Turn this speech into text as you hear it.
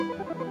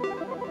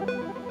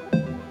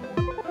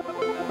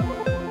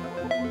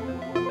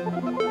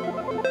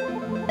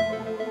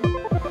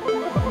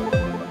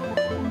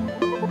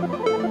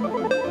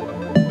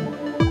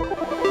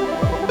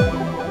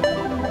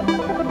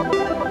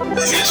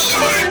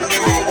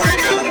to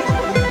awaken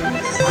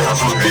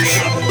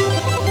reformation.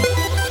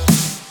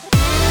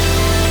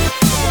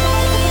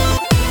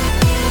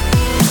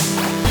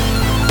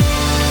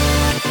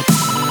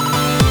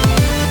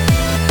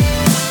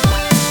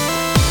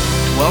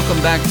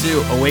 Welcome back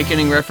to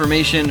Awakening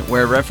Reformation,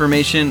 where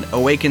Reformation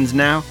awakens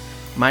now.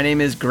 My name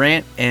is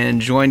Grant,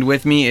 and joined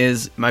with me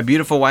is my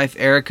beautiful wife,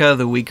 Erica,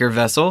 the weaker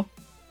vessel.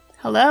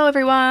 Hello,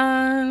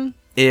 everyone.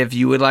 If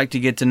you would like to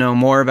get to know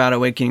more about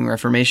Awakening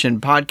Reformation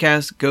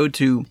podcast, go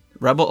to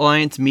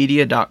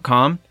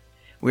rebelalliancemedia.com.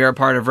 We are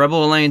part of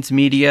Rebel Alliance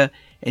Media,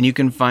 and you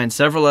can find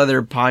several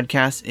other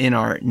podcasts in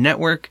our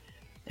network.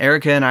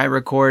 Erica and I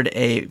record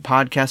a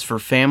podcast for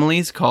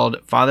families called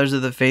Fathers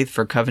of the Faith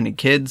for Covenant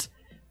Kids.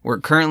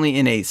 We're currently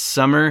in a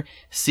summer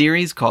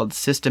series called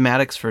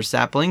Systematics for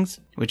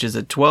Saplings, which is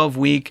a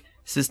 12-week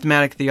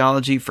systematic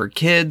theology for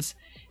kids.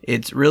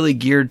 It's really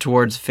geared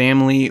towards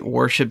family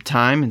worship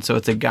time, and so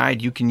it's a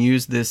guide you can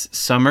use this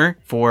summer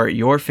for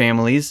your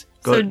families.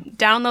 So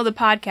download the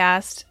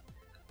podcast,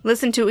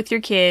 listen to it with your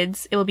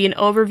kids. It will be an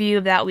overview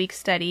of that week's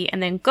study,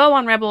 and then go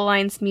on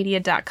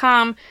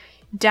rebelalliancemedia.com,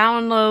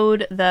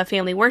 download the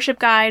family worship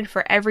guide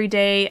for every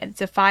day.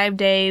 It's a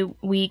 5-day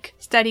week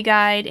study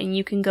guide, and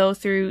you can go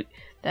through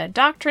the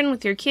doctrine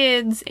with your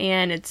kids,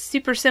 and it's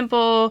super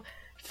simple,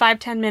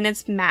 5-10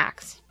 minutes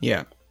max.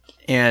 Yeah.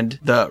 And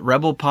the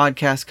Rebel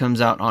podcast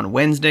comes out on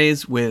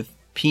Wednesdays with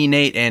P.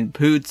 Nate and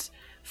Poots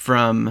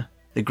from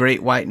the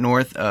Great White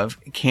North of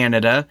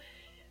Canada,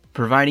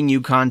 providing you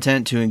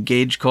content to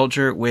engage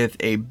culture with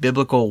a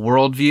biblical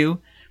worldview.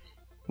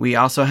 We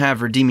also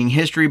have Redeeming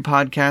History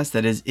podcast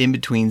that is in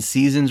between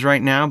seasons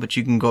right now, but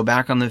you can go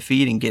back on the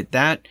feed and get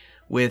that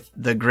with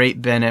the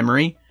great Ben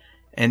Emery.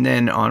 And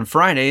then on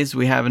Fridays,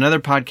 we have another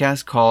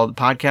podcast called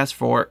Podcast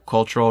for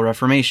Cultural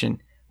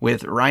Reformation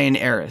with Ryan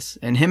Aris.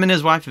 And him and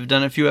his wife have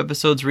done a few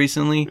episodes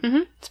recently.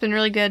 Mm-hmm. It's been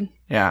really good.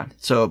 Yeah.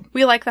 So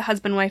we like the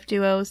husband-wife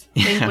duos.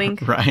 Wink,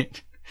 wink.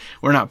 Right.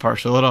 We're not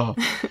partial at all.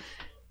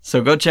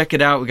 So go check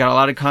it out. We got a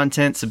lot of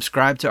content.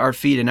 Subscribe to our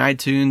feed in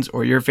iTunes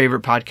or your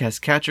favorite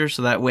podcast catcher,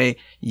 so that way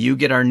you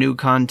get our new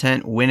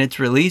content when it's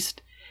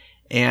released.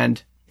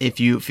 And if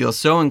you feel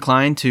so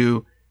inclined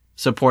to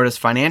support us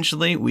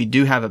financially, we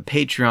do have a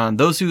Patreon.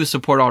 Those who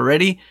support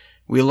already,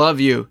 we love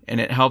you, and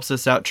it helps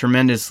us out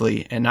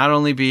tremendously. And not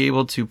only be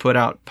able to put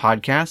out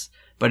podcasts,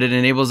 but it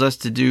enables us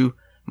to do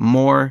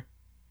more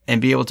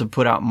and be able to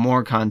put out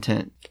more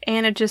content.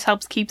 And it just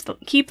helps keep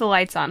the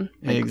lights on.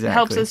 Exactly. It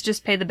helps us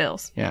just pay the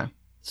bills. Yeah.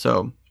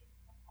 So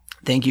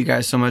thank you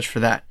guys so much for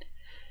that.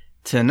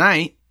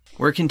 Tonight,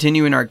 we're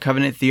continuing our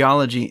Covenant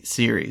Theology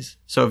series.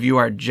 So if you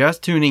are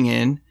just tuning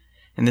in,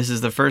 and this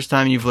is the first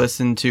time you've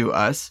listened to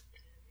us,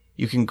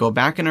 you can go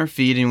back in our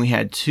feed, and we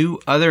had 2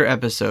 other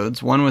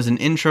episodes. One was an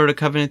intro to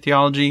covenant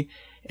theology,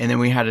 and then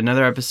we had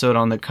another episode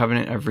on the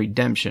covenant of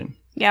redemption.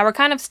 Yeah, we're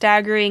kind of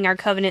staggering our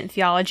covenant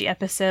theology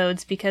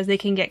episodes because they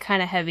can get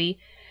kind of heavy.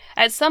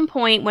 At some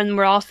point, when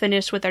we're all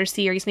finished with our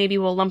series, maybe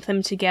we'll lump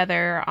them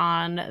together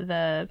on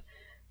the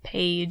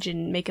page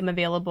and make them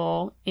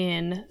available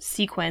in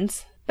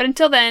sequence. But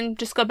until then,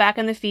 just go back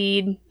in the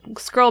feed,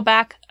 scroll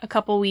back a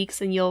couple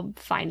weeks, and you'll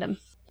find them.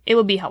 It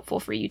will be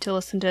helpful for you to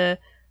listen to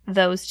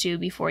those 2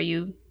 before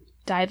you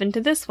dive into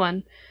this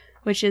one,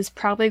 which is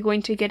probably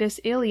going to get us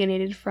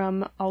alienated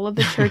from all of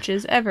the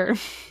churches ever.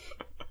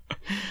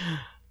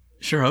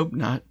 Sure hope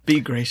not. Be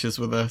gracious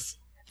with us.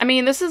 I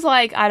mean, this is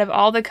like, out of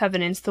all the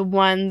covenants, the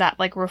one that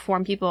like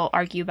Reformed people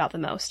argue about the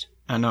most.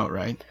 I know,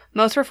 right?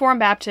 Most Reformed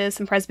Baptists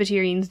and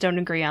Presbyterians don't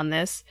agree on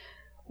this.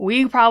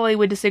 We probably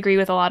would disagree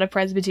with a lot of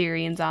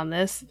Presbyterians on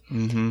this.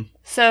 Mm-hmm.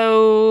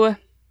 So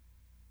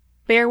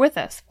bear with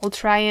us. We'll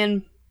try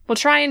and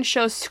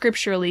show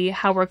scripturally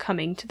how we're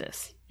coming to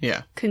this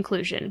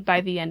conclusion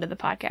by the end of the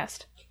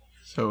podcast.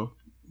 So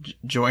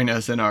join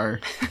us in our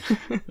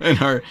in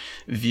our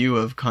view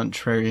of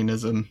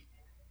contrarianism.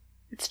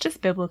 It's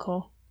just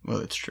biblical. Well,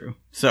 it's true.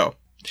 So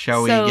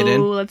shall we get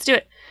in? Let's do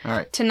it. All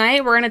right.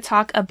 Tonight we're going to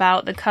talk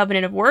about the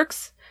covenant of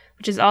works,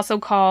 which is also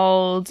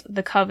called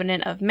the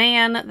covenant of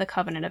man, the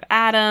covenant of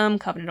Adam,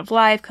 covenant of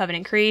life,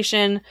 covenant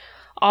creation.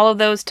 All of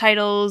those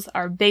titles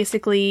are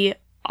basically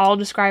all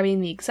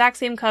describing the exact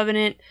same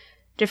covenant.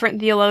 Different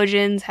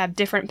theologians have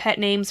different pet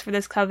names for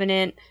this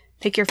covenant.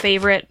 Pick your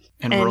favorite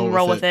and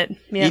roll with it.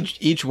 Yep.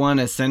 Each one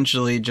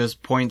essentially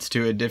just points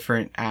to a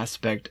different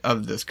aspect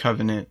of this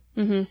covenant.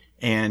 Mm-hmm.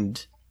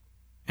 And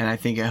I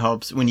think it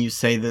helps when you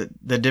say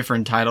the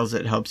different titles,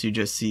 it helps you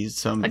just see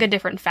some... like a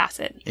different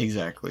facet.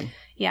 Exactly.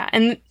 Yeah,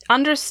 and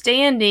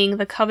understanding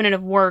the covenant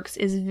of works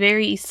is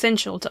very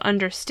essential to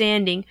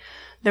understanding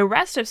the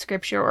rest of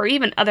Scripture, or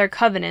even other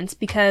covenants,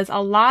 because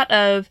a lot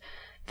of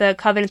the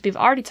covenants we've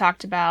already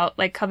talked about,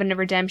 like covenant of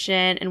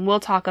redemption, and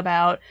we'll talk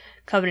about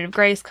covenant of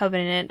grace, or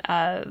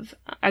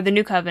the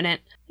new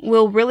covenant,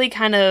 will really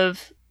kind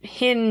of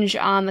hinge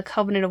on the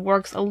covenant of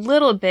works a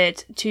little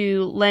bit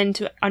to lend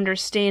to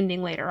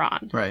understanding later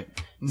on. Right.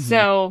 Mm-hmm.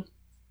 So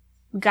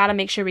we got to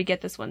make sure we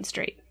get this one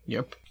straight.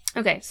 Yep.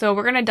 Okay, so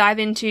we're going to dive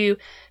into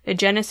the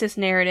Genesis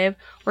narrative.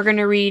 We're going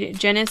to read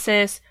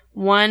Genesis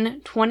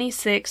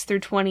 1:26 through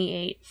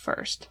 28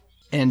 first.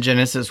 And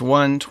Genesis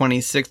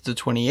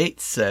 1:26-28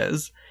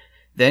 says,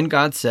 "Then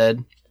God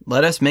said,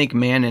 'Let us make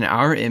man in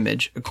our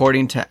image,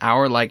 according to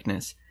our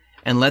likeness,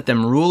 and let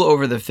them rule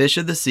over the fish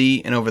of the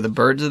sea, and over the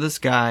birds of the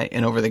sky,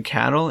 and over the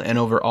cattle, and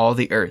over all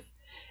the earth,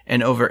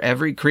 and over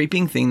every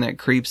creeping thing that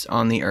creeps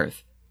on the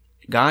earth.'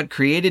 God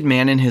created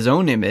man in his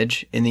own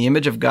image. In the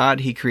image of God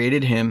he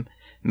created him.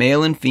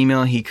 Male and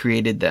female he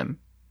created them.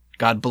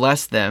 God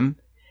blessed them,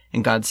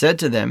 and God said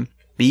to them,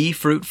 'Be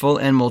fruitful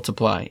and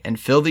multiply, and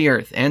fill the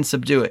earth, and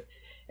subdue it,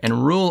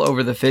 and rule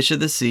over the fish of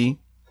the sea,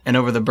 and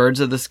over the birds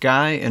of the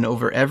sky, and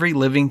over every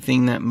living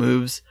thing that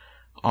moves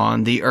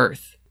on the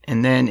earth.'"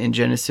 And then in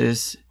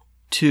Genesis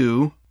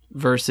 2,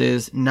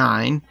 verses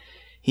 9,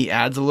 he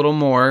adds a little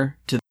more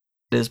to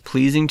that is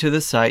pleasing to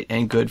the sight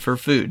and good for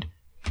food.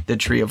 The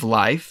tree of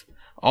life,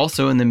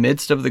 also in the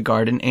midst of the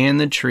garden, and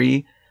the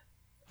tree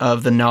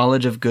of the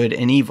knowledge of good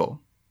and evil.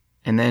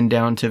 And then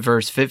down to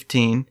verse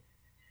 15,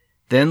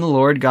 "Then the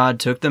Lord God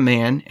took the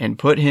man and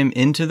put him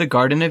into the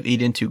Garden of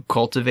Eden to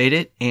cultivate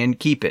it and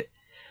keep it.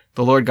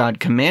 The Lord God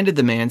commanded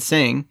the man,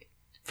 saying,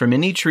 'From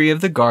any tree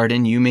of the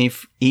garden you may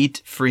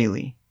eat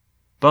freely,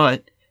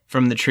 but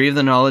from the tree of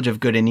the knowledge of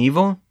good and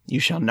evil you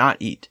shall not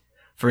eat,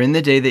 for in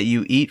the day that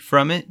you eat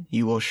from it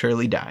you will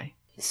surely die.'"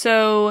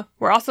 So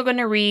we're also going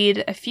to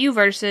read a few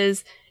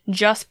verses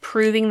just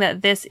proving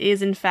that this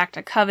is in fact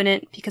a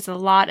covenant, because a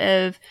lot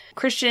of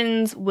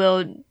Christians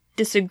will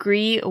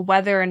disagree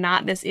whether or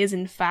not this is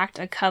in fact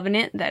a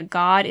covenant that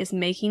God is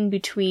making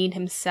between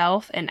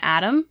himself and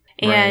Adam.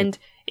 Right. And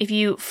if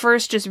you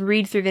first just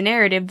read through the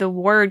narrative, the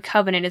word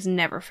covenant is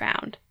never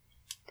found.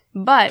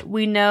 But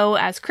we know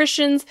as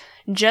Christians,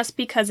 just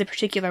because a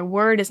particular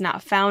word is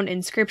not found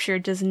in Scripture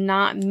does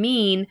not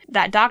mean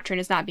that doctrine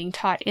is not being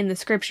taught in the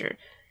Scripture.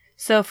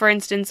 So, for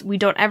instance, we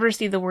don't ever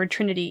see the word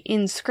Trinity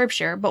in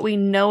Scripture, but we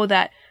know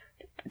that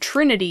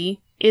Trinity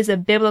is a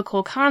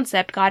biblical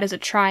concept. God is a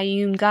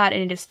triune God,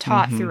 and it is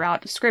taught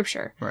throughout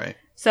Scripture. Right.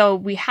 So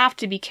we have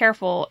to be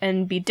careful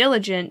and be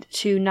diligent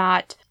to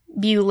not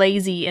be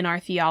lazy in our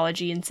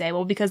theology and say,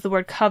 well, because the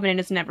word covenant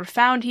is never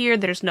found here,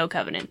 there's no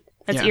covenant.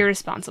 That's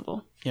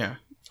irresponsible. Yeah.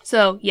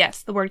 So,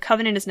 yes, the word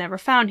covenant is never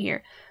found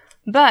here.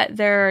 But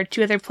there are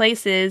two other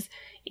places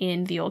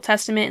in the Old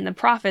Testament and the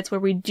prophets where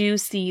we do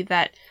see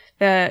that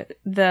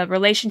the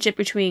relationship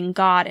between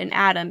God and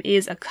Adam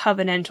is a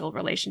covenantal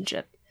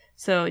relationship.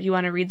 So, do you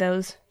want to read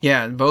those?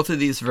 Yeah, both of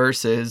these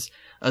verses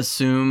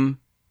assume,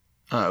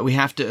 we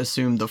have to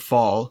assume the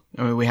fall.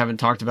 I mean, we haven't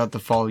talked about the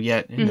fall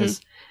yet in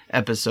this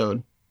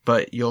episode,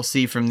 but you'll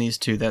see from these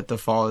two that the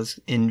fall is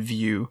in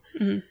view.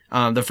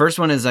 The first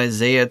one is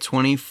Isaiah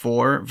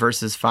 24,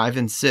 verses 5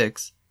 and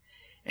 6,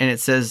 and it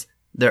says,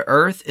 "The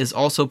earth is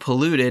also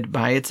polluted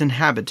by its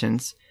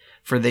inhabitants,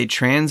 for they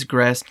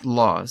transgressed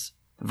laws,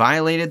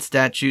 violated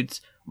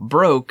statutes,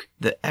 broke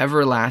the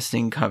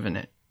everlasting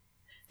covenant.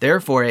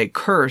 Therefore a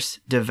curse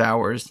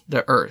devours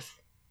the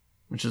earth,"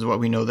 which is what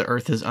we know the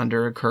earth is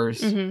under a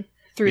curse.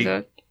 Through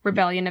the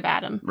rebellion of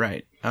Adam.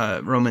 Right.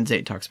 Romans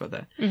 8 talks about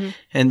that.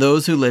 "And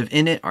those who live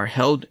in it are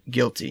held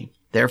guilty.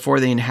 Therefore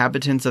the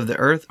inhabitants of the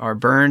earth are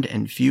burned,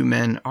 and few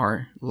men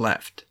are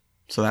left."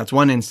 So that's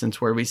one instance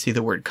where we see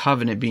the word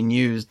covenant being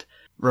used,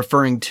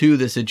 referring to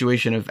the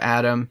situation of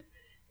Adam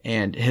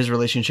and his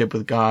relationship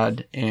with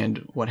God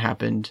and what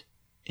happened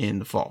in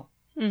the fall.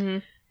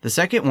 The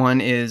second one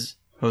is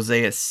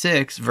Hosea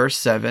 6, verse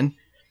 7,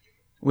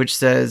 which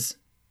says,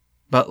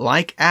 "But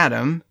like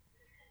Adam,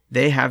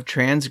 they have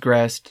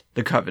transgressed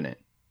the covenant.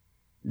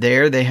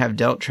 There they have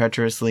dealt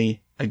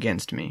treacherously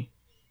against me."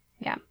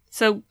 Yeah.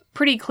 So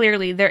pretty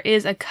clearly there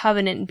is a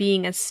covenant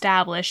being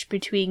established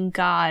between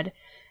God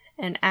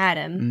and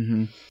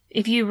Adam.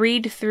 If you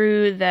read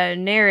through the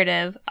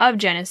narrative of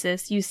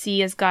Genesis, you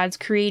see as God's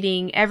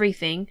creating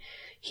everything,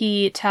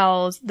 he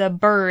tells the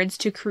birds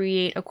to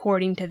create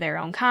according to their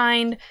own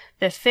kind,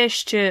 the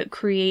fish to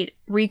create,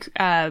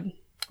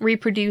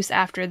 reproduce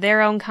after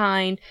their own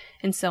kind,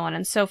 and so on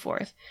and so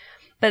forth.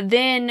 But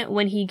then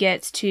when he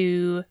gets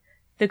to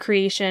the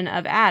creation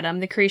of Adam,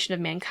 the creation of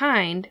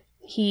mankind,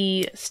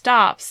 he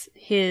stops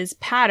his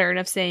pattern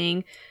of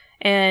saying,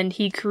 and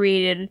he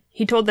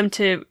told them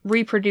to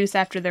reproduce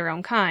after their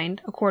own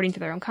kind, according to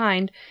their own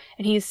kind,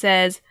 and he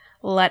says,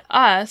 "Let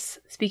us,"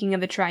 speaking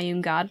of the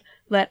triune God,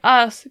 "let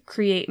us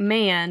create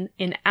man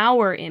in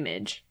our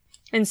image."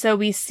 And so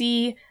we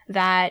see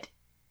that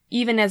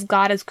even as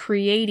God is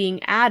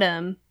creating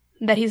Adam,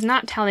 that he's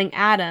not telling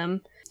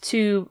Adam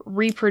to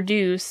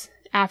reproduce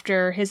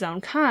after his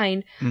own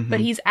kind,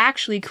 but he's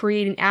actually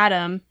creating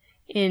Adam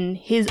in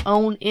his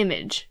own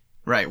image.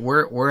 Right.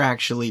 We're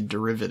actually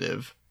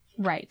derivative.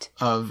 Right.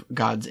 Of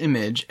God's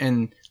image,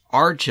 and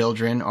our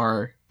children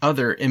are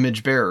other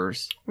image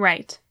bearers.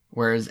 Right.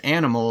 Whereas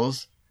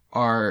animals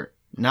are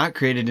not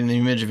created in the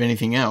image of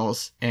anything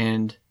else,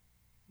 and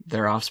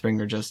their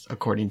offspring are just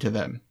according to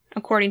them.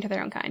 According to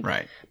their own kind.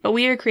 Right. But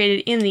we are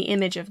created in the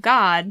image of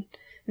God,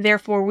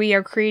 therefore we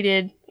are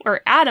created,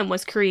 or Adam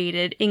was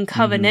created in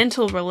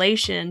covenantal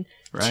relation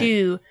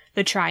to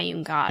the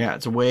triune God. Yeah,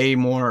 it's way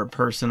more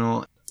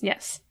personal.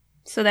 Yes.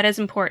 So that is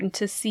important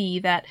to see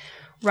that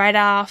right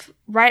off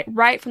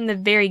right from the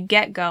very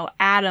get-go,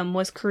 Adam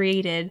was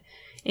created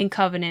in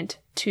covenant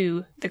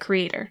to the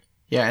Creator.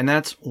 Yeah, and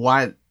that's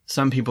why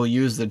some people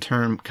use the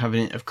term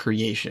covenant of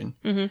creation.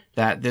 Mm-hmm.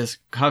 That this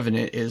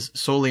covenant is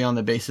solely on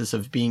the basis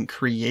of being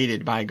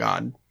created by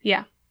God.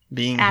 Yeah.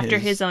 Being after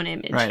his own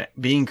image. Right.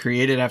 Being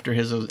created after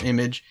his own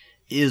image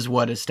is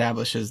what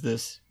establishes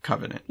this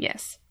covenant.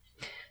 Yes.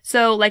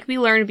 So, like we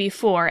learned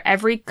before,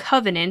 every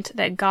covenant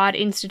that God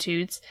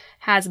institutes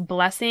has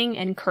blessing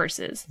and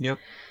curses. Yep.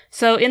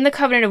 So, in the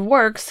covenant of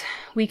works,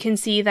 we can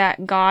see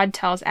that God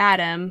tells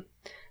Adam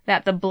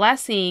that the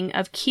blessing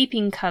of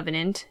keeping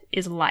covenant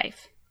is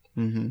life.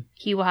 Mm-hmm.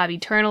 He will have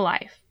eternal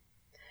life.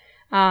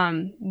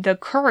 The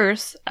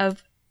curse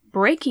of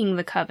breaking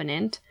the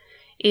covenant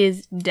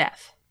is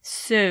death.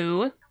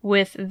 So,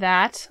 with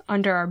that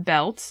under our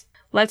belts,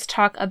 let's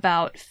talk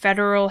about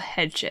federal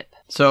headship.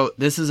 So,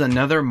 this is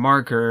another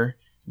marker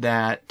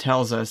that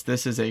tells us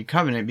this is a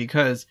covenant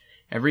because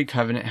every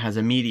covenant has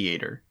a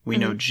mediator. We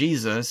know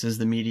Jesus is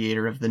the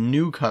mediator of the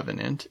new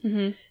covenant.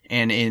 Mm-hmm.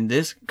 And in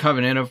this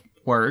covenant of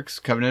works,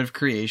 covenant of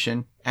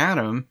creation,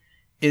 Adam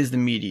is the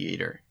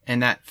mediator.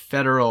 And that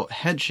federal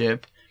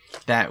headship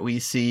that we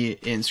see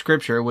in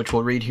Scripture, which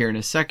we'll read here in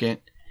a second,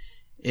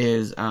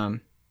 is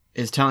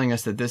telling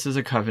us that this is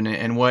a covenant.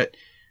 And what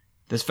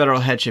this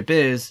federal headship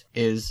is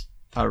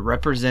a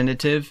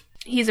representative.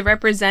 He's a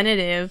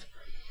representative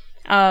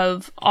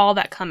of all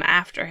that come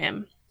after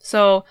him.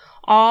 So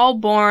all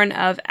born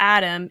of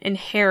Adam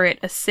inherit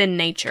a sin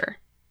nature.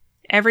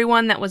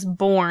 Everyone that was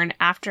born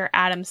after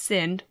Adam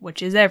sinned,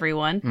 which is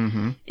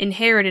everyone,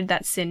 inherited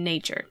that sin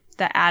nature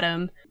that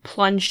Adam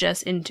plunged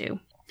us into.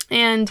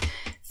 And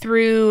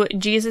through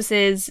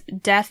Jesus'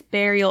 death,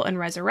 burial, and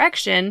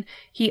resurrection,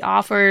 he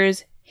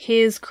offers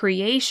his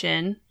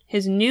creation,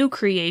 his new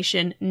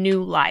creation,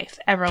 new life,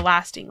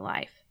 everlasting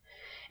life.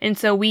 And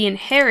so we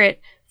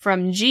inherit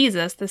from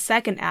Jesus, the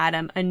second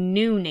Adam, a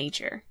new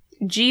nature.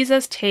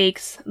 Jesus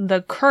takes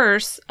the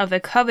curse of the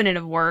covenant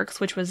of works,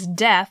 which was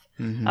death,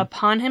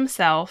 upon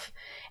himself,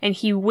 and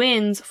he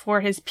wins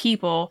for his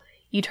people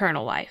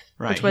eternal life,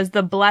 which was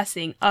the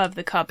blessing of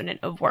the covenant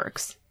of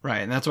works. Right,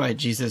 and that's why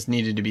Jesus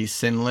needed to be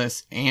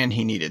sinless and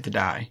he needed to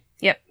die.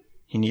 Yep.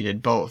 He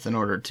needed both in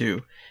order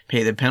to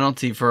pay the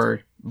penalty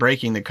for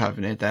breaking the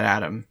covenant that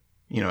Adam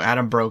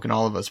broke and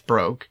all of us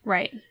broke.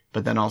 Right.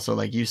 But then also,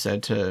 like you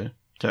said, to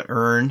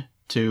earn,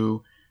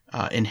 to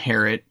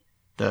inherit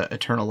the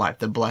eternal life,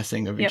 the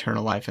blessing of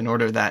eternal life, in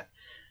order that,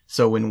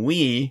 so when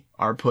we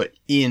are put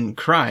in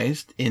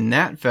Christ, in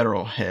that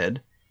federal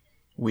head,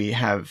 we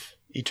have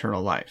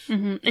eternal life.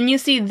 Mm-hmm. And you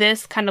see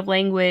this kind of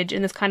language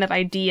and this kind of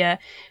idea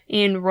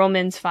in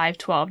Romans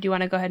 5:12. Do you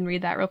want to go ahead and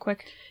read that real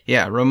quick?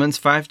 Yeah, Romans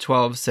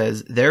 5:12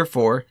 says,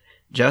 "Therefore,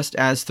 just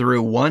as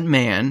through one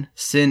man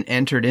sin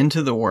entered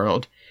into the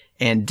world,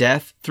 and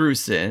death through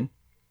sin,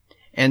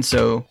 and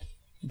so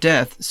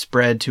death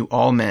spread to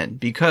all men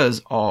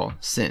because all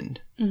sinned."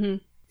 Mm-hmm.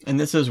 And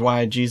this is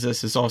why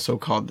Jesus is also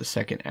called the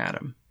second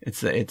Adam.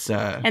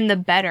 And the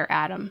better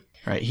Adam.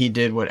 Right. He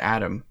did what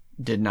Adam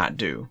did not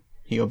do.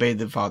 He obeyed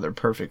the Father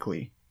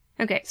perfectly.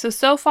 Okay,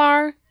 so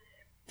far,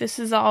 this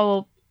is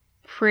all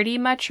pretty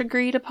much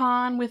agreed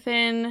upon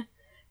within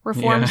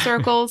Reformed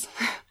circles.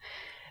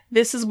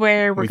 This is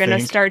where we're going to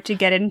start to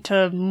get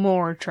into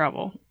more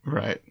trouble.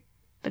 Right.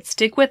 But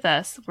stick with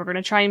us. We're going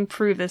to try and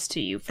prove this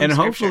to you from And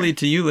Scripture. hopefully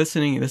to you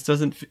listening, this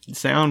doesn't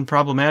sound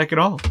problematic at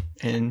all.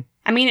 And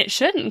I mean, it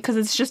shouldn't, because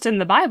it's just in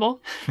the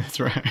Bible. That's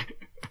right.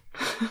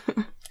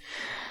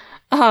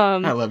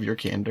 I love your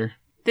candor.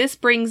 This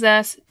brings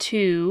us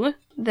to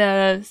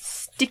the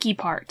sticky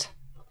part.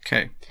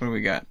 Okay, what do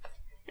we got?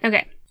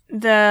 Okay.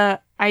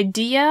 The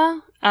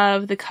idea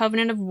of the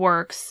covenant of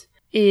works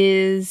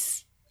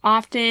is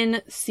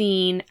often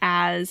seen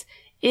as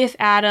if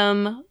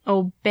Adam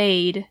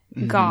obeyed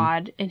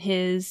God and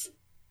his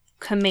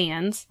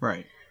commands,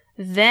 right,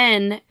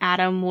 then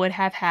Adam would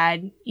have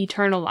had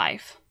eternal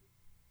life.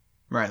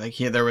 Right, like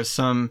there was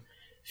some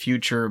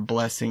future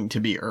blessing to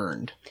be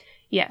earned.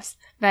 Yes,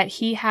 that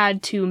he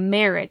had to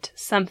merit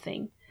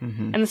something.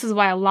 And this is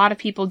why a lot of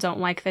people don't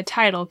like the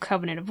title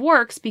Covenant of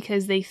Works,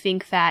 because they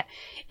think that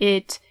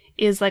it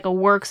is like a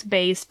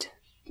works-based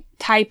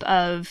type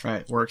of...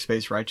 Right,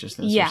 works-based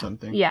righteousness or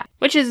something. Yeah,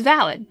 which is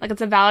valid. Like,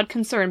 it's a valid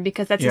concern,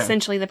 because that's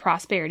essentially the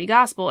prosperity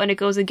gospel, and it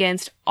goes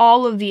against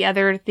all of the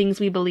other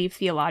things we believe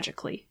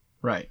theologically.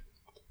 Right.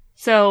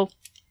 So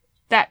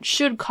that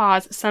should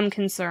cause some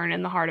concern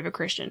in the heart of a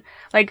Christian.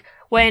 Like,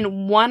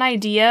 when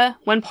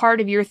one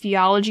part of your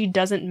theology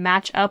doesn't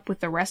match up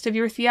with the rest of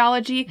your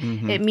theology,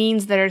 it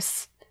means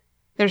there's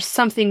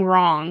something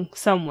wrong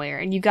somewhere,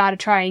 and you gotta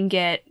try and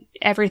get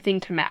everything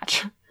to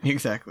match.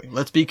 Exactly.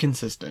 Let's be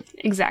consistent.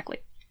 Exactly.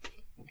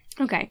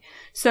 Okay.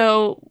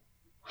 So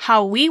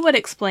how we would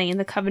explain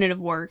the covenant of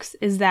works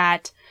is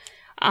that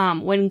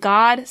when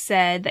God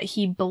said that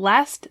he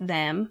blessed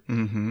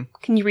them,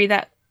 can you read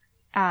that?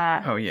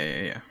 Oh,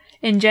 yeah.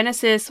 In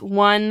Genesis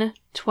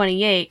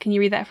 1:28, can you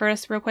read that for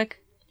us real quick?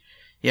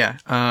 Yeah.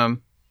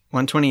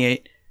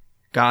 1:28,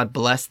 God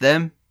blessed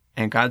them,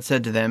 and God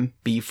said to them,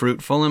 "Be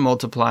fruitful and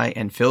multiply,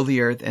 and fill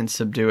the earth and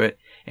subdue it,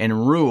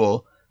 and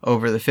rule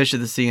over the fish of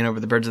the sea and over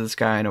the birds of the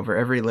sky and over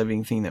every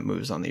living thing that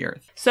moves on the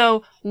earth.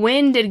 So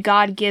when did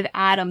God give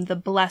Adam the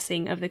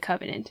blessing of the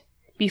covenant?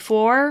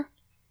 Before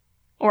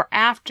or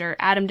after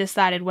Adam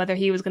decided whether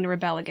he was going to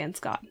rebel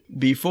against God?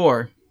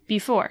 Before.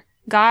 Before.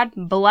 God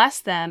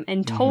blessed them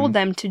and told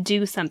them to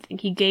do something.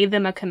 He gave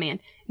them a command.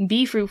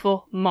 Be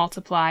fruitful,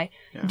 multiply,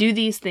 do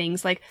these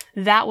things. Like,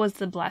 that was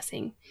the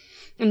blessing.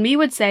 And we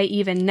would say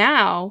even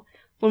now,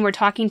 when we're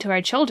talking to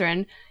our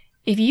children,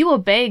 if you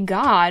obey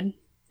God,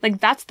 like,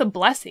 that's the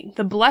blessing.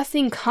 The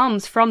blessing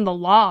comes from the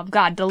law of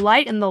God.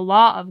 Delight in the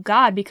law of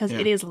God because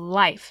it is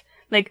life.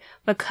 Like,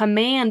 the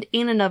command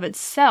in and of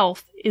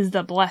itself is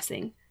the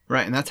blessing.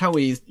 Right, and that's how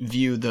we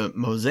view the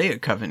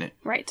Mosaic covenant.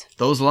 Right.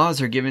 Those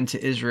laws are given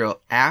to Israel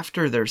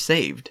after they're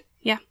saved.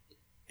 Yeah.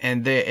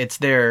 And it's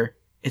their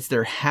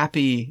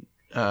happy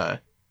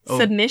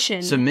submission.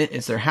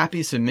 It's their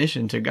happy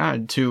submission to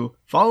God to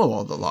follow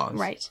all the laws.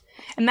 Right.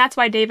 And that's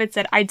why David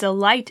said, I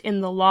delight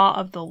in the law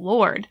of the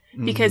Lord,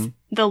 because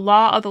the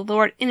law of the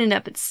Lord in and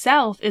of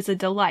itself is a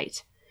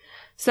delight.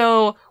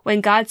 So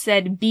when God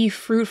said, be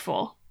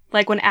fruitful,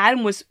 like when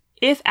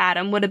if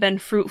Adam would have been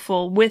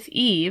fruitful with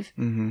Eve,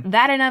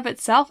 that in of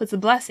itself is a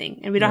blessing.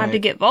 And we don't have to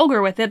get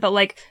vulgar with it, but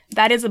like,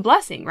 that is a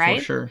blessing, right?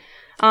 For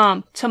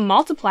sure. To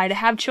multiply, to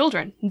have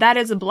children, that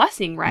is a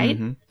blessing, right?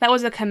 That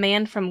was a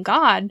command from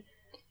God,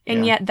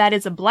 and yet that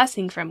is a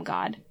blessing from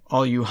God.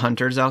 All you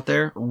hunters out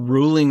there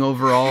ruling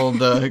over all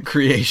the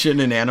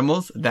creation and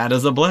animals, that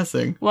is a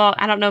blessing. Well,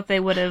 I don't know if they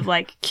would have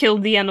like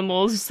killed the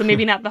animals, so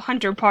maybe not the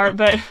hunter part,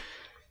 but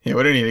yeah,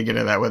 we don't need to get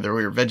into that whether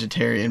we were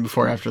vegetarian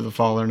before or after the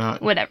fall or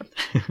not. Whatever.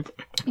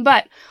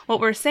 But what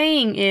we're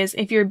saying is,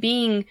 if you're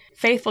being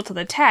faithful to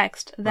the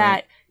text,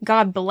 that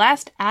God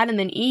blessed Adam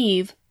and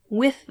Eve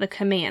with the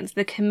commands.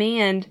 The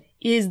command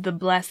is the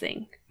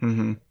blessing.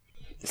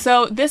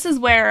 So this is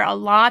where a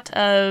lot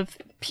of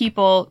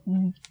people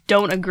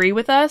don't agree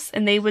with us,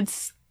 and they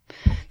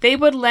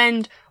would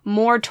lend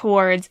more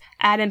towards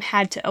Adam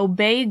had to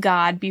obey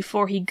God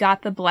before he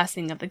got the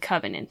blessing of the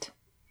covenant.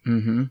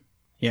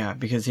 Yeah,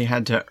 because he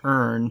had to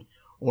earn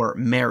or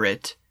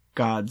merit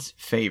God's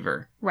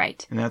favor.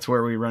 Right. And that's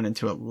where we run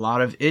into a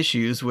lot of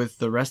issues with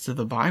the rest of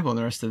the Bible and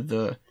the rest of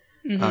the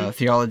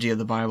theology of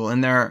the Bible.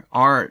 And there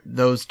are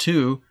those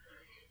too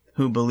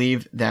who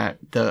believe that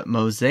the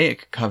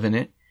Mosaic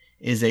covenant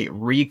is a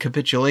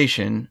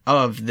recapitulation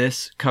of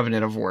this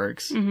covenant of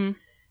works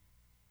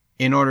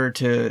in order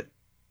to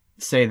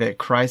say that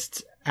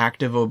Christ's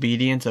active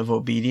obedience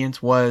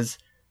was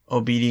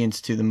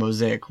obedience to the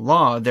Mosaic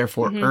law,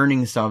 therefore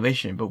earning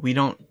salvation. But we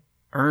don't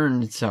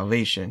earn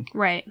salvation.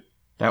 Right.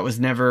 That was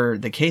never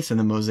the case in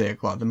the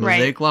Mosaic law. The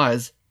Mosaic law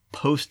is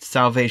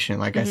post-salvation.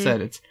 Like I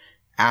said, it's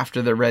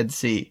after the Red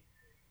Sea.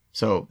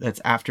 So that's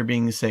after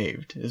being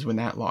saved is when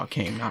that law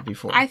came, not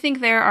before. I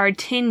think there are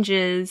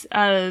tinges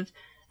of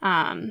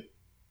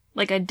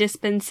like a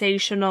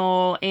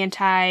dispensational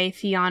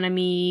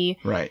anti-theonomy.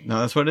 Right. No,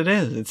 that's what it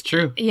is. It's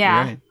true.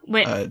 Yeah.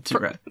 You're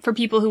right. For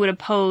people who would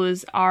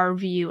oppose our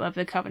view of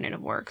the covenant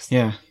of works.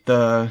 Yeah.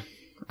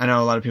 I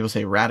know a lot of people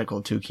say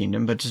radical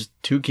two-kingdom, but just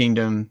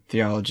two-kingdom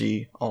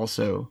theology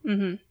also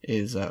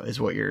is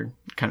what you're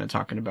kind of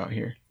talking about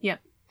here.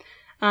 Yep.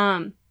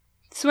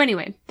 So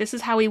anyway, this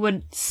is how we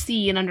would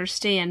see and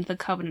understand the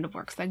covenant of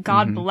works. That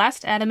God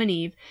blessed Adam and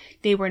Eve.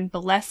 They were in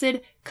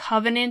blessed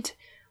covenant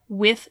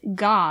with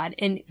God,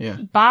 and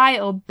by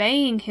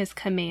obeying his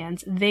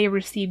commands, they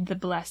received the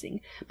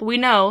blessing. But we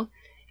know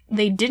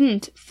they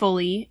didn't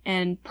fully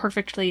and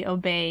perfectly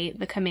obey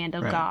the command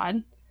of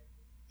God.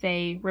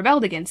 They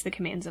rebelled against the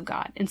commands of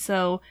God. And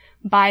so,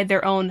 by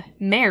their own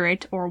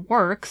merit or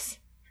works,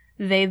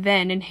 they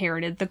then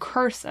inherited the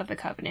curse of the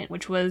covenant,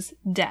 which was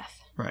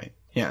death. Right.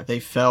 Yeah, they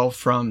fell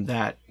from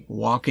that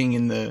walking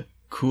in the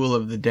cool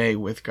of the day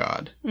with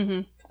God.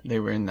 They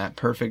were in that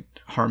perfect,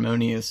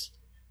 harmonious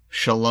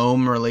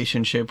shalom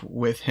relationship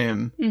with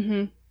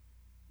him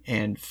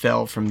and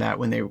fell from that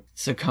when they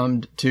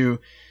succumbed to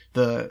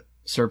the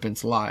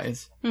serpent's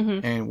lies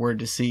and were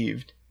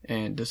deceived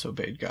and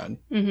disobeyed God.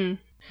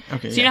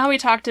 Okay. So you know how we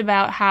talked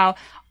about how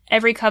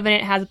every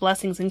covenant has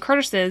blessings and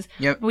curses?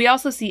 Yep. We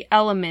also see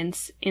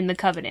elements in the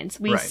covenants.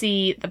 We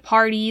see the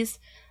parties,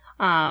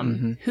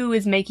 who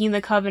is making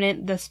the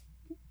covenant.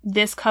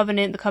 This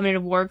covenant, the covenant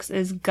of works,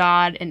 is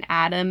God and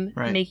Adam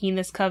making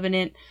this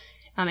covenant.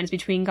 It's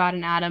between God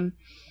and Adam.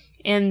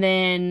 And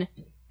then,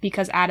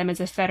 because Adam is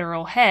a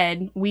federal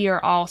head, we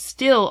are all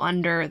still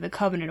under the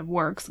covenant of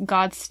works.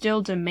 God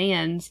still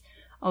demands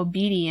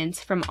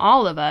obedience from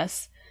all of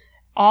us,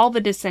 all the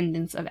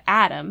descendants of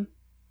Adam.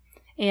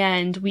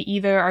 And we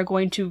either are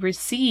going to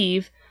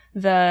receive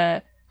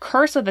the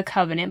curse of the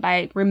covenant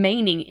by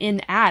remaining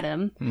in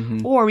Adam,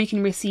 or we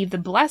can receive the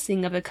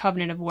blessing of the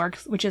covenant of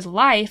works, which is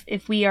life,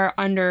 if we are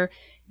under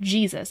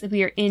Jesus, if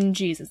we are in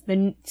Jesus,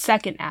 the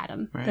second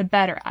Adam, the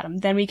better Adam,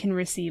 then we can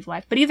receive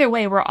life. But either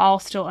way, we're all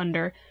still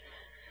under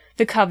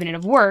the covenant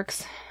of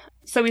works.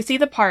 So we see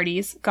the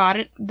parties,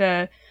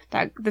 that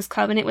this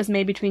covenant was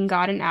made between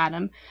God and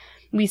Adam.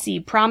 We see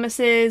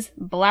promises,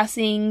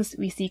 blessings,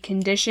 we see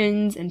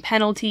conditions and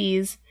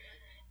penalties.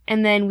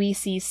 And then we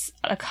see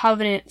a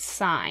covenant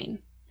sign.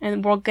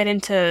 And we'll get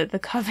into the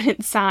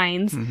covenant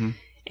signs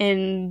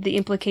and the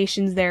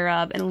implications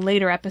thereof in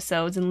later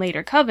episodes and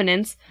later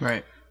covenants.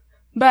 Right.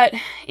 But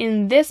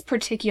in this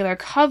particular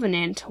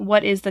covenant,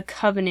 what is the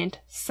covenant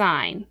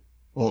sign?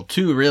 Well,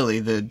 two really,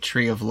 the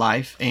tree of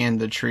life and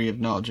the tree of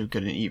knowledge of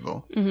good and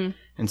evil. Mm-hmm.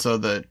 And so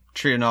the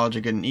tree of knowledge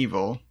of good and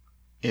evil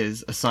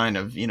is a sign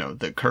of,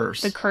 the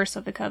curse. The curse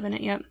of the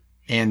covenant, yep.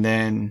 And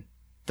then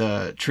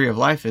the tree of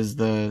life is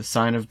the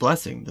sign of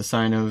blessing, the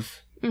sign of,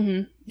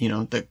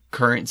 the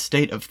current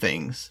state of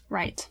things.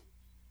 Right.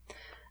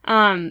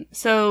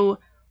 So,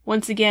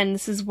 once again,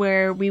 this is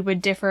where we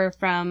would differ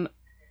from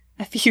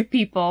a few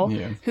people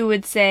who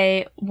would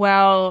say,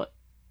 well,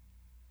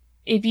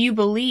 if you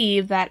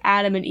believe that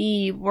Adam and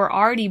Eve were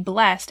already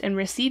blessed and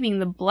receiving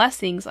the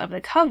blessings of the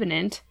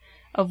covenant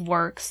of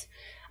works,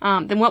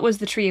 then what was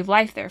the tree of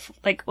life there for?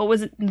 Like, what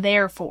was it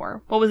there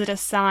for? What was it a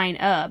sign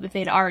of if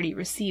they'd already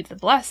received the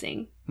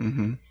blessing?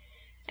 Mm-hmm.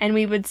 And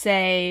we would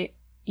say,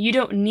 you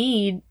don't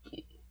need,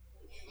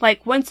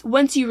 like,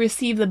 once you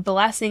receive the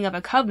blessing of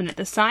a covenant,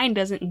 the sign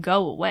doesn't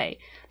go away.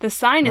 The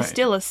sign is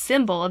still a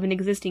symbol of an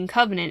existing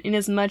covenant, in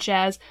as much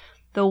as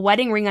the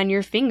wedding ring on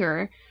your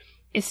finger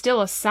is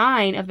still a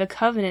sign of the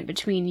covenant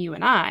between you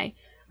and I.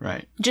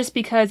 Right. Just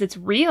because it's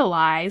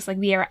realized, like,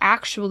 we are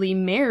actually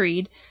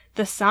married,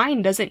 the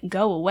sign doesn't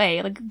go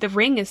away. Like, the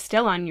ring is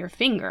still on your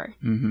finger.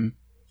 Mm-hmm.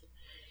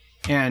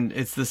 And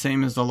it's the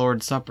same as the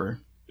Lord's Supper.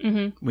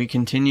 Mm-hmm. We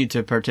continue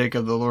to partake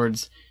of the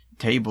Lord's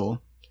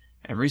table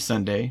every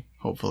Sunday,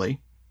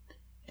 hopefully.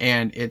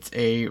 And it's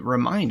a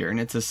reminder, and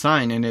it's a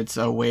sign, and it's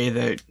a way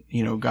that,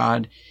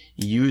 God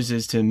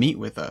uses to meet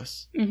with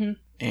us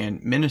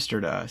and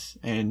minister to us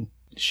and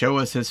show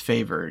us his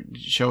favor,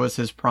 show us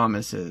his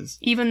promises.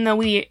 Even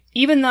though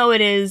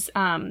it is,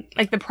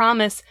 like, the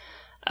promise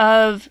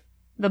of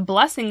the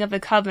blessing of the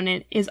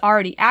covenant is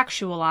already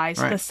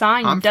actualized, the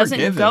sign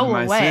doesn't go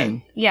away.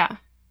 Sin. Yeah.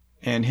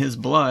 And his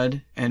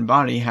blood and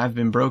body have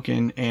been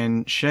broken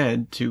and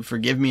shed to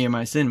forgive me of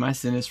my sin. My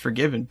sin is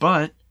forgiven,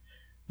 but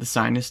the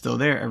sign is still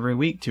there every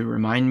week to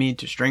remind me,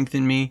 to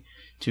strengthen me,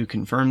 to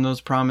confirm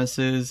those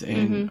promises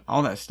and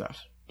all that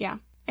stuff. Yeah.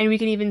 And we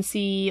can even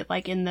see,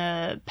 like, in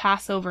the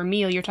Passover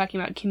meal, you're talking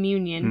about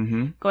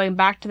communion, going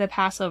back to the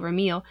Passover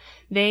meal,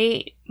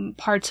 they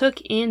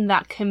partook in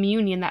that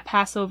communion, that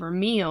Passover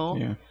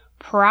meal,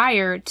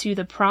 prior to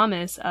the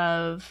promise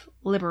of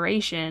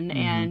liberation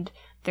and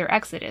their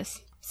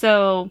exodus.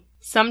 So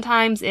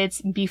sometimes it's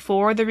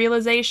before the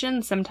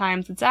realization,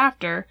 sometimes it's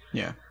after.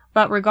 Yeah.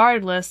 But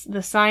regardless,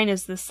 the sign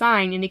is the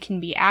sign, and it can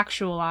be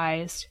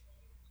actualized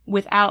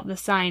without the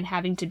sign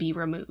having to be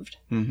removed.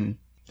 Mm-hmm.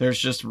 There's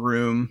just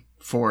room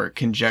for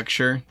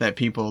conjecture that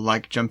people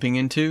like jumping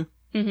into.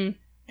 Mm-hmm.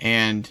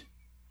 And,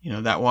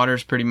 that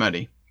water's pretty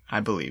muddy,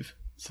 I believe.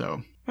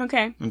 So,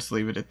 okay. Let's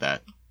leave it at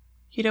that.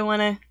 You don't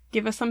want to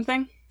give us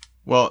something?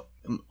 Well,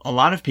 a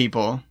lot of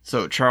people,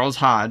 so Charles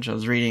Hodge, I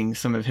was reading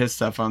some of his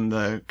stuff on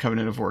the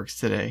Covenant of Works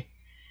today,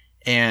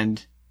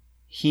 and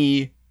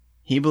he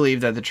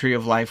believed that the tree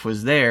of life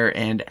was there,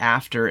 and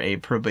after a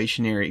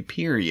probationary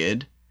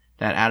period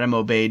that Adam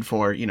obeyed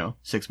for,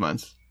 6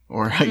 months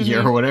or a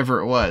year or whatever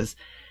it was,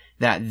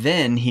 that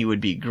then he would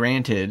be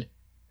granted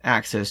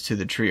access to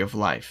the tree of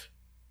life.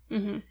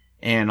 Mm-hmm.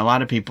 And a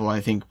lot of people,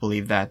 I think,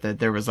 believe that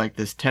there was like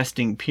this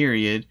testing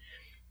period,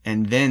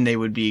 and then they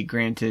would be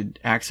granted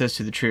access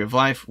to the tree of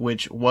life,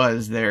 which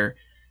was their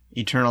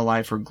eternal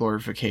life or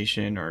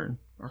glorification or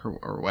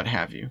what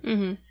have you.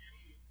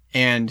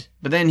 Mm-hmm.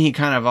 But then he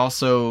kind of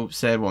also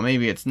said, well,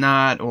 maybe it's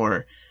not,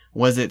 or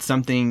was it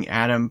something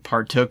Adam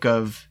partook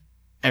of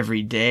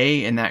every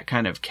day, and that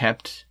kind of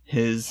kept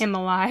him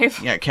alive?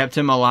 Yeah, kept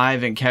him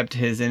alive and kept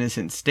his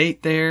innocent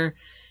state there.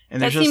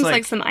 And that seems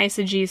like some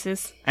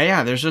eisegesis.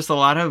 Yeah, there's just a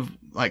lot of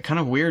like kind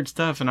of weird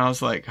stuff, and I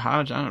was like,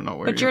 Hodge, I don't know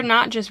where. But you're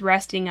not just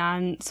resting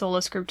on sola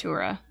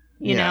scriptura,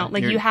 you know,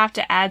 like you have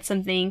to add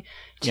something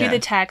to the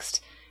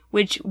text,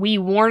 which we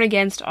warn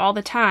against all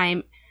the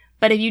time.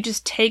 But if you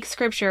just take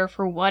scripture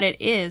for what it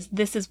is,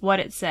 this is what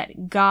it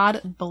said.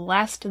 God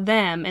blessed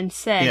them and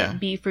said,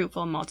 be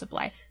fruitful and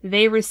multiply.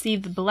 They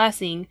received the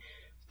blessing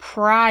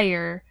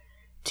prior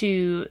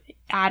to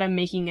Adam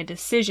making a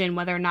decision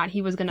whether or not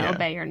he was going to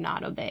obey or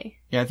not obey.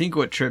 Yeah, I think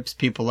what trips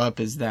people up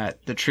is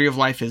that the tree of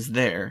life is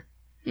there.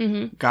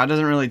 Mm-hmm. God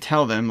doesn't really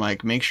tell them,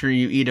 like, make sure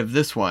you eat of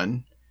this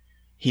one.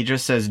 He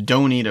just says,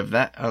 don't eat of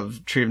that,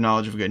 of tree of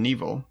knowledge of good and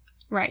evil.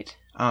 Right.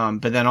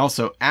 But then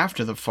also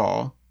after the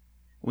fall,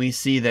 we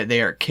see that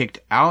they are kicked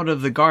out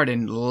of the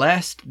garden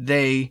lest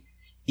they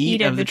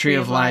eat of the tree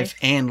of life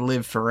and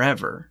live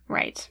forever.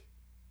 Right.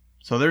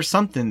 So there's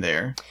something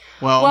there.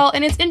 Well,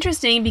 and it's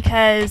interesting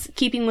because,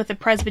 keeping with the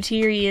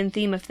Presbyterian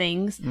theme of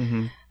things,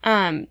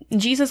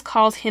 Jesus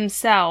calls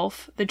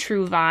himself the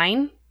true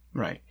vine.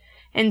 Right.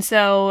 And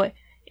so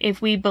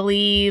if we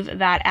believe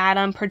that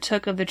Adam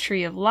partook of the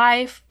tree of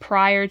life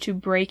prior to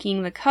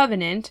breaking the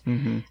covenant,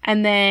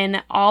 and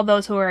then all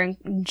those who are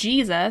in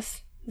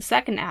Jesus, the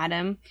second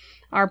Adam,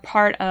 are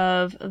part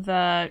of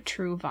the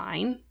true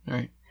vine.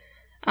 Right.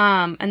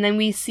 And then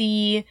we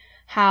see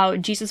how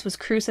Jesus was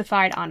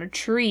crucified on a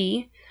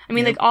tree. I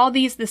mean, Yep. like all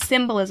the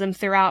symbolism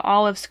throughout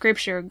all of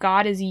Scripture,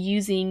 God is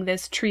using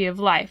this tree of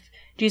life.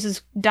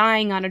 Jesus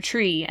dying on a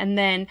tree, and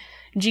then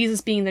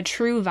Jesus being the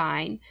true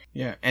vine.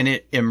 Yeah, and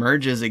it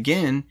emerges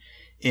again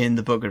in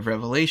the book of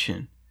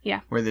Revelation.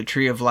 Yeah. Where the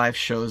tree of life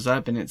shows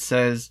up, and it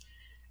says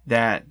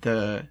that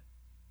the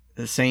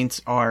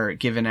saints are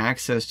given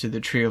access to the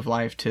tree of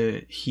life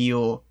to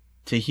heal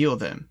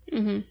them.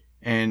 Mm-hmm.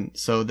 And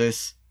so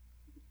this,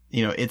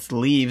 its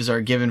leaves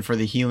are given for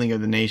the healing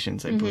of the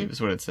nations, I believe is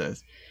what it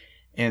says.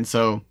 And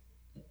so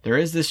there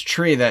is this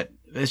tree that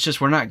it's just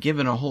we're not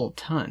given a whole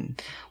ton.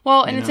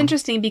 Well, and it's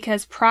interesting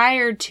because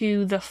prior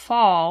to the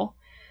fall,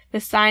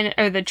 the sign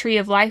or the tree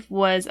of life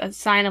was a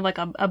sign of like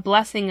a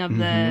blessing of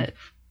the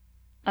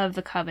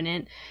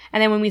covenant.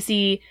 And then when we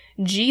see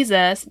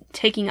Jesus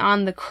taking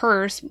on the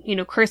curse,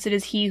 cursed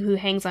is he who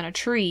hangs on a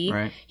tree.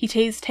 Right.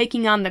 He's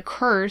taking on the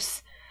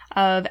curse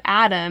of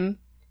Adam.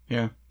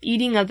 Yeah.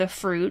 Eating of the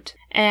fruit.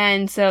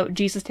 And so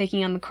Jesus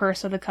taking on the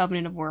curse of the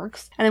covenant of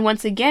works. And then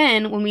once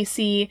again, when we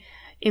see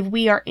if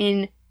we are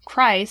in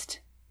Christ,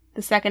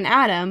 the second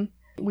Adam,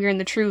 we're in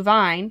the true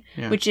vine,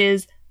 which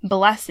is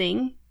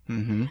blessing.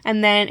 Mm-hmm.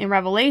 And then in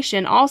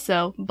Revelation,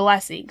 also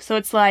blessing. So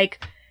it's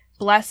like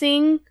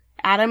blessing,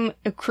 Adam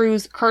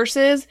accrues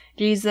curses,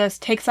 Jesus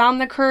takes on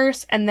the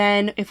curse, and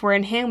then if we're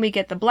in him, we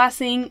get the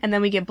blessing, and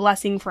then we get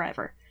blessing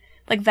forever.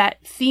 Like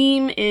that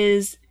theme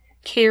is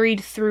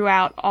carried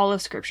throughout all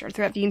of Scripture,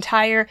 throughout the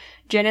entire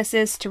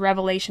Genesis to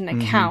Revelation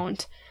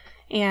account.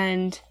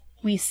 And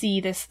we see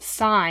this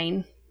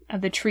sign of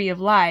the tree of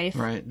life.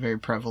 Right, very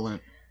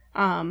prevalent.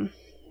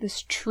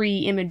 This tree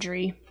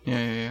imagery.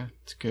 Yeah.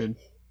 It's good.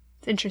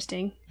 It's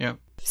interesting. Yep.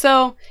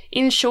 So,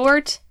 in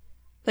short,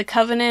 the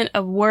covenant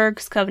of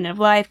works, covenant of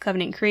life,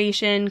 covenant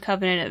creation,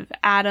 covenant of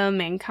Adam,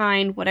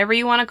 mankind, whatever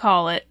you want to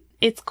call it,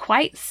 it's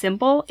quite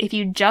simple if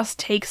you just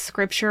take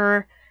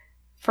Scripture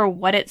for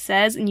what it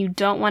says and you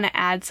don't want to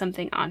add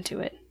something onto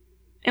it.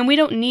 And we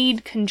don't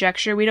need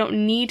conjecture. We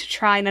don't need to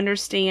try and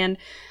understand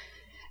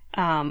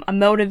a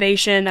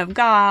motivation of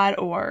God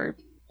or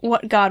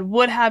what God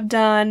would have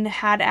done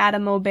had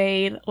Adam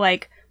obeyed.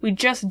 Like, we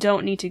just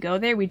don't need to go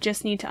there. We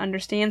just need to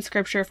understand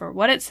Scripture for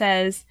what it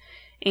says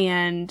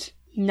and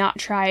not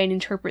try and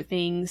interpret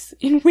things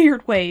in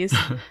weird ways.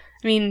 I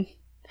mean,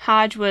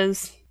 Hodge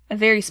was a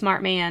very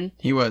smart man.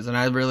 He was, and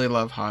I really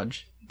love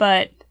Hodge.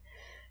 But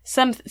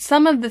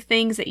some of the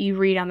things that you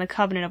read on the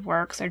covenant of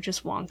works are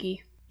just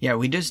wonky. Yeah,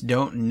 we just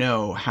don't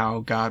know how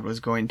God was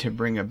going to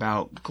bring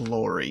about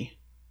glory.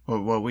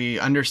 What we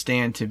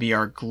understand to be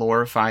our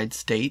glorified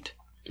state.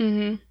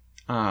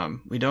 Mm-hmm.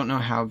 We don't know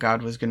how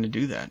God was going to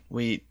do that.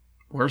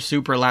 We're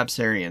super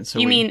lapsarians. So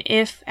you mean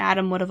if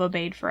Adam would have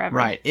obeyed forever?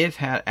 Right,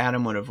 if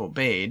Adam would have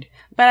obeyed.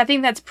 But I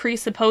think that's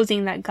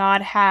presupposing that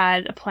God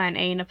had a plan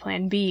A and a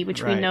plan B,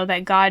 which we know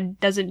that God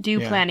doesn't do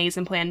plan A's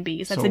and plan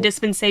B's. That's a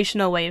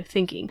dispensational way of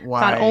thinking.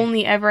 God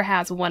only ever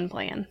has one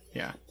plan.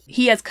 Yeah.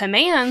 He has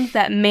commands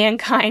that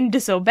mankind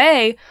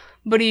disobey,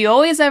 but he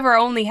always ever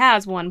only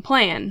has one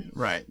plan.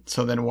 Right.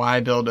 So then why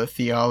build a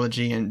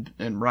theology and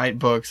write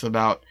books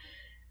about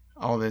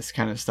all this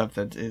kind of stuff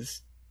that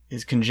is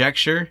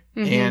conjecture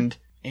and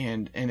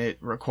it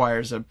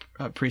requires a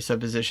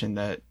presupposition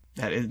that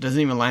it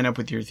doesn't even line up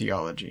with your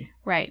theology.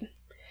 Right.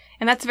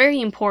 And that's very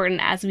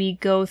important as we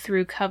go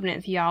through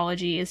covenant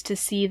theology, is to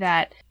see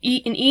that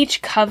in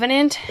each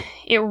covenant,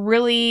 it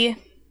really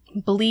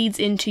bleeds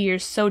into your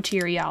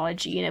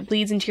soteriology and it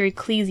bleeds into your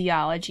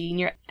ecclesiology and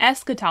your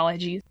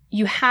eschatology.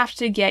 You have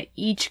to get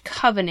each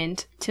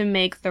covenant to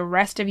make the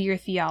rest of your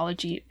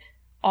theology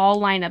all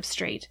line up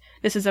straight.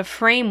 This is a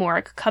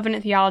framework.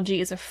 Covenant theology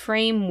is a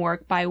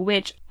framework by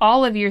which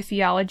all of your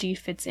theology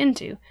fits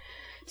into.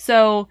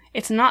 So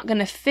it's not going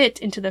to fit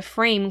into the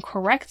frame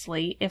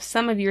correctly if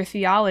some of your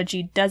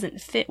theology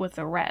doesn't fit with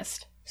the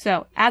rest.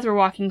 So as we're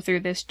walking through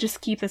this, just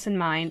keep this in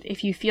mind.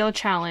 If you feel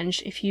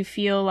challenged, if you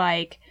feel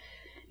like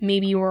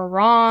maybe you were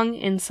wrong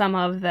in some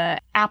of the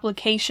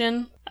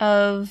application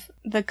of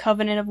the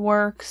covenant of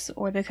works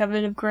or the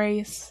covenant of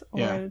grace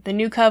or the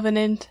new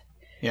covenant,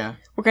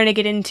 we're going to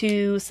get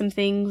into some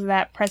things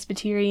that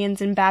Presbyterians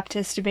and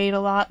Baptists debate a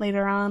lot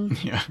later on.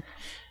 Yeah.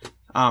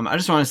 I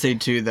just want to say,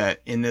 too,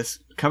 that in this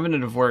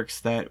covenant of works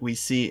that we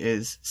see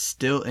is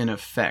still in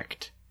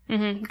effect.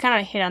 Mm-hmm. We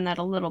kind of hit on that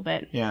a little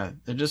bit. Yeah.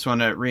 I just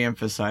want to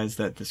reemphasize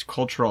that this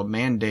cultural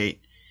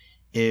mandate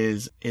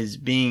is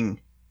being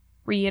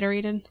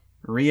reiterated,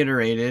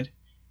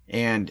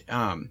 and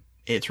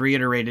it's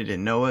reiterated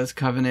in Noah's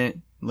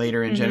covenant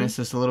later in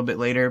Genesis a little bit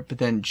later, but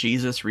then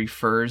Jesus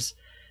refers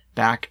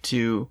back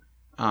to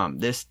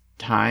this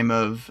time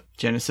of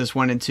Genesis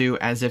 1 and 2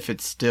 as if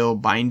it's still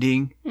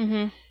binding.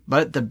 Mm-hmm.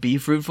 But the be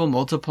fruitful,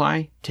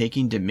 multiply,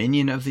 taking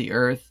dominion of the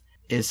earth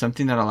is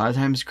something that a lot of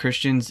times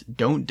Christians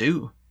don't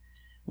do.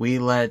 We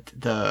let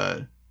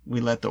the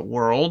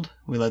world,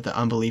 we let the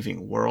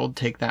unbelieving world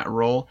take that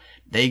role.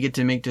 They get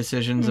to make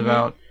decisions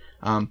about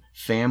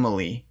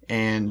family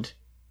and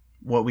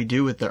what we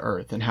do with the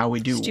earth and how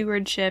we do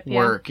stewardship,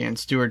 work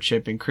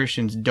and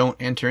Christians don't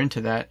enter into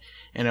that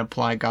and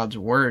apply God's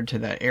word to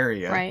that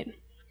area. Right.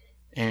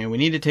 And we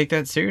need to take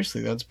that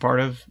seriously. That's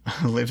part of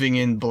living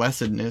in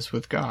blessedness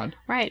with God.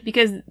 Right,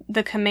 because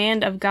the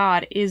command of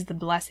God is the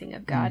blessing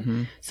of God.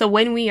 Mm-hmm. So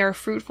when we are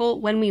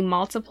fruitful, when we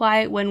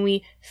multiply, when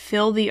we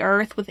fill the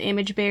earth with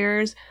image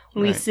bearers,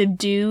 when we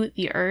subdue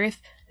the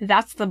earth,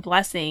 that's the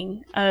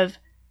blessing of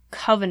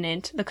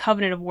covenant, the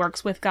covenant of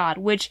works with God,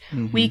 which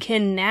we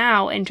can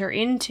now enter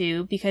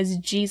into because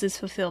Jesus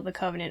fulfilled the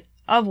covenant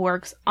of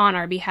works on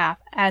our behalf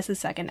as the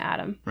second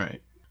Adam.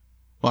 Right.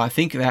 Well, I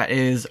think that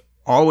is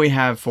all we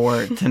have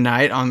for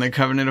tonight on the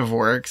covenant of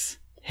works.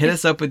 Hit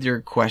us up with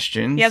your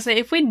questions. Yeah, so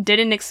if we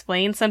didn't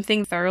explain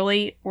something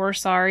thoroughly, we're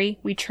sorry.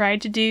 We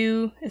tried to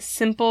do as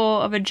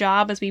simple of a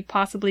job as we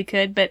possibly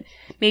could, but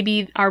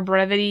maybe our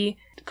brevity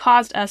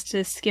caused us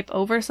to skip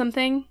over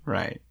something.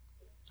 Right.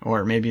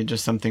 Or maybe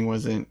just something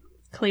wasn't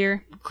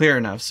clear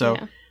enough. So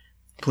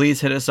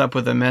please hit us up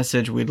with a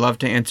message. We'd love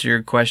to answer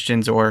your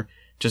questions or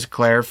just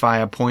clarify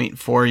a point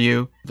for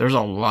you. There's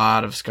a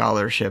lot of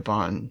scholarship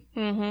on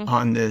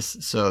this,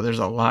 so there's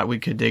a lot we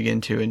could dig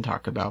into and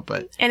talk about.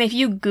 And if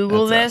you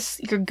Google this,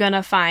 you're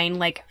gonna find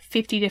like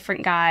 50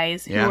 different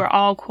guys who are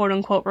all quote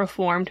unquote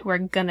reformed who are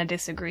gonna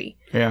disagree.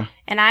 Yeah.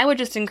 And I would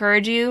just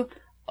encourage you,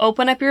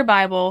 open up your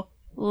Bible,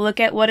 look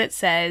at what it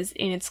says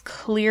in its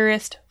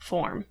clearest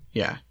form.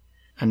 Yeah.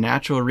 A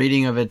natural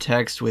reading of a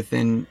text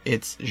within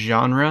its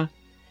genre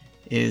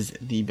is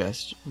the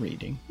best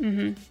reading.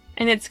 Mm-hmm.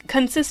 And it's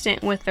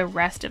consistent with the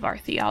rest of our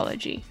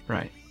theology.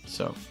 Right.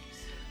 So,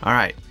 all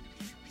right.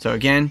 So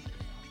again,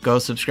 go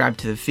subscribe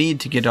to the feed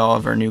to get all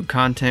of our new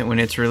content when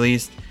it's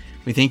released.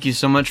 We thank you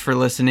so much for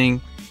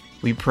listening.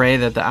 We pray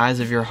that the eyes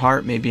of your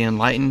heart may be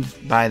enlightened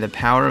by the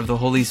power of the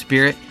Holy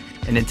Spirit.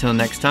 And until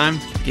next time,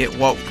 get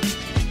woke.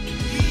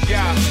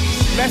 Yeah.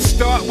 Let's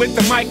start with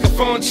the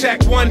microphone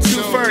check. 1,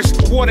 2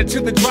 first. Water to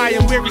the dry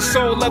and weary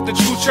soul of the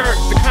true church.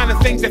 The kind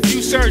of things that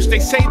few search. They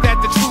say that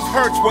the truth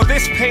hurts. Well,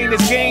 this pain is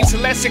gain, so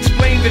let's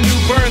explain the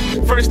new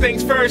birth. First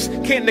things first,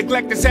 can't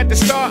neglect this at the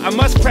start. I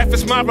must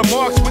preface my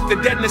remarks with the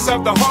deadness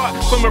of the heart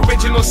from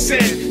original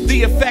sin,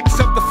 the effects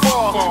of the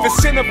fall. The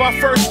sin of our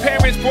first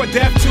parents brought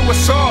death to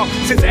us all.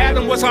 Since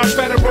Adam was our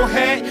federal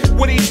head,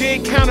 what he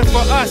did counted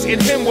for us. In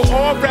him we're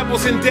all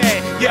rebels and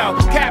dead. Yo,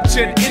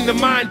 captured in the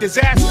mind,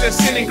 disaster,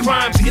 sin and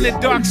crimes in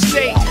a dark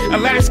state.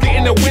 Alaska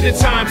in the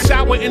wintertime,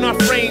 sour in our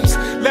frames.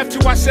 Left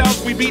to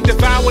ourselves, we be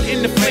devoured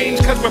in the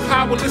flames, cause we're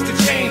powerless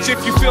to change.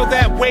 If you feel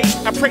that way,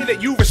 I pray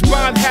that you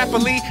respond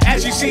happily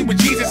as you see what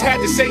Jesus had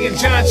to say in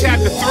John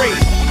chapter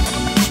 3.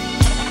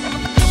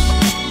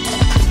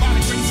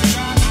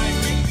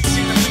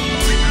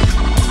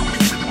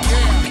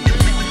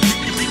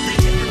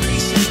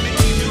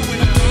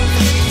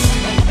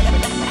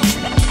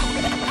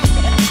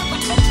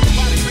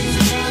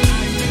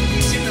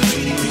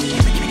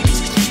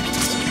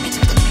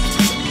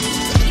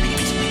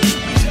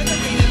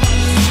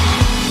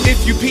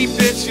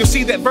 You'll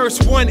see that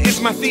verse 1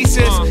 is my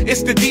thesis.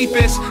 It's the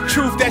deepest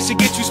truth that should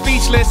get you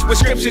speechless. What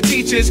scripture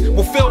teaches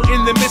will fill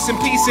in the missing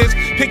pieces.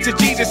 Picture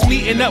Jesus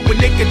meeting up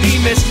with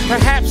Nicodemus.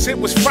 Perhaps it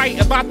was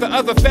fright about the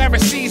other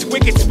Pharisees'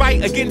 wicked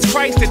spite against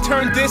Christ that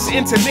turned this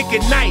into Nick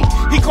at night.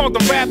 He called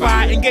him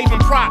rabbi and gave him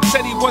props,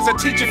 said he was a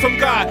teacher from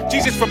God.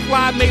 Jesus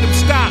replied, made him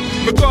stop.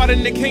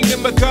 Regarding the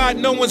kingdom of God,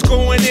 no one's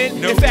going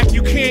in. In fact,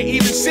 you can't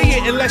even see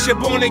it unless you're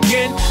born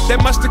again.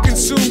 That must have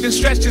consumed and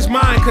stretched his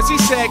mind, cause he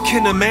said,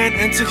 can a man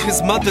enter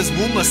his mother's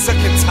womb a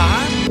second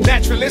time?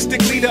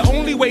 Naturalistically, the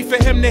only way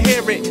for him to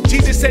hear it.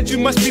 Jesus said you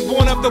must be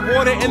born of the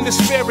water and the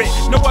spirit.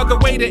 No other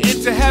way to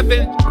enter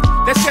heaven.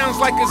 That sounds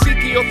like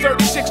Ezekiel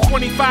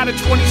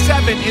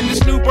 36:25-27. In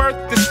this new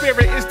birth, the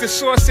spirit is the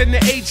source and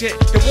the agent.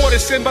 The water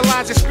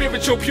symbolizes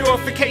spiritual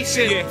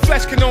purification.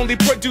 Flesh can only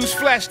produce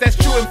flesh, that's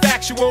true and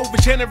factual.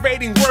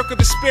 Regenerating work of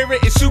the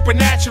spirit is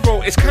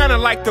supernatural. It's kinda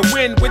like the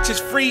wind, which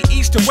is free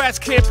east to west.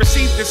 Can't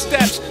perceive the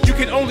steps, you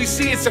can only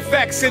see its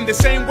effects. In the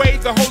same way,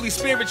 the Holy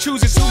Spirit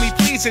chooses whom he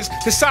pleases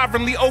to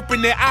sovereignly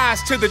open their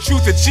eyes to the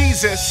truth of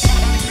Jesus.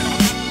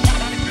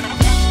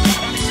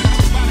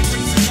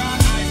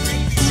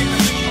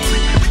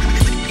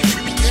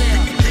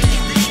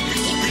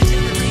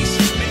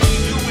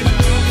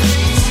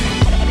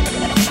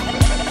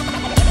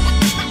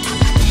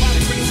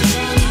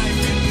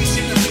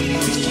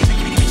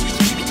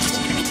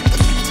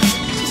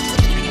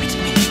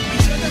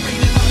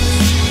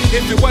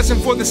 If it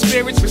wasn't for the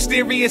Spirit's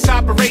mysterious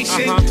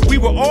operation, we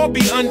would all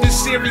be under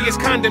serious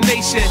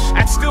condemnation.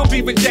 I'd still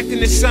be rejecting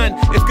the Son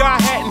if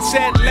God hadn't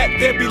said, let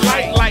there be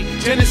light, like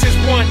Genesis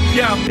 1.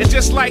 And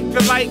just like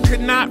the light could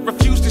not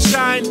refuse to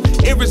shine,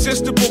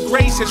 irresistible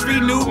grace has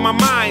renewed my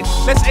mind.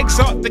 Let's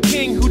exalt the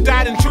King who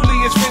died and truly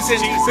is risen.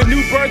 The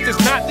new birth is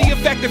not the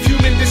effect of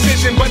human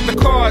decision, but the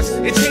cause.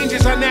 It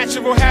changes our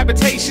natural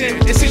habitation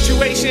and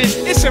situation.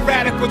 It's a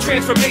radical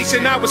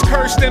transformation. I was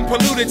cursed and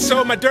polluted,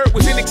 so my dirt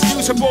was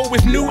inexcusable.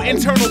 With new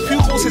internal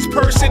pupils, his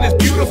person is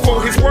beautiful.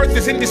 His worth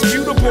is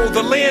indisputable.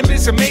 The Lamb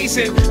is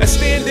amazing. A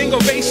standing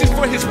ovation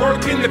for his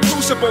work in the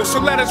crucible. So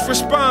let us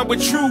respond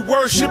with true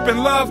worship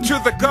and love to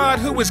the God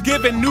who has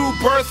given new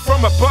birth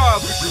from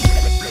above.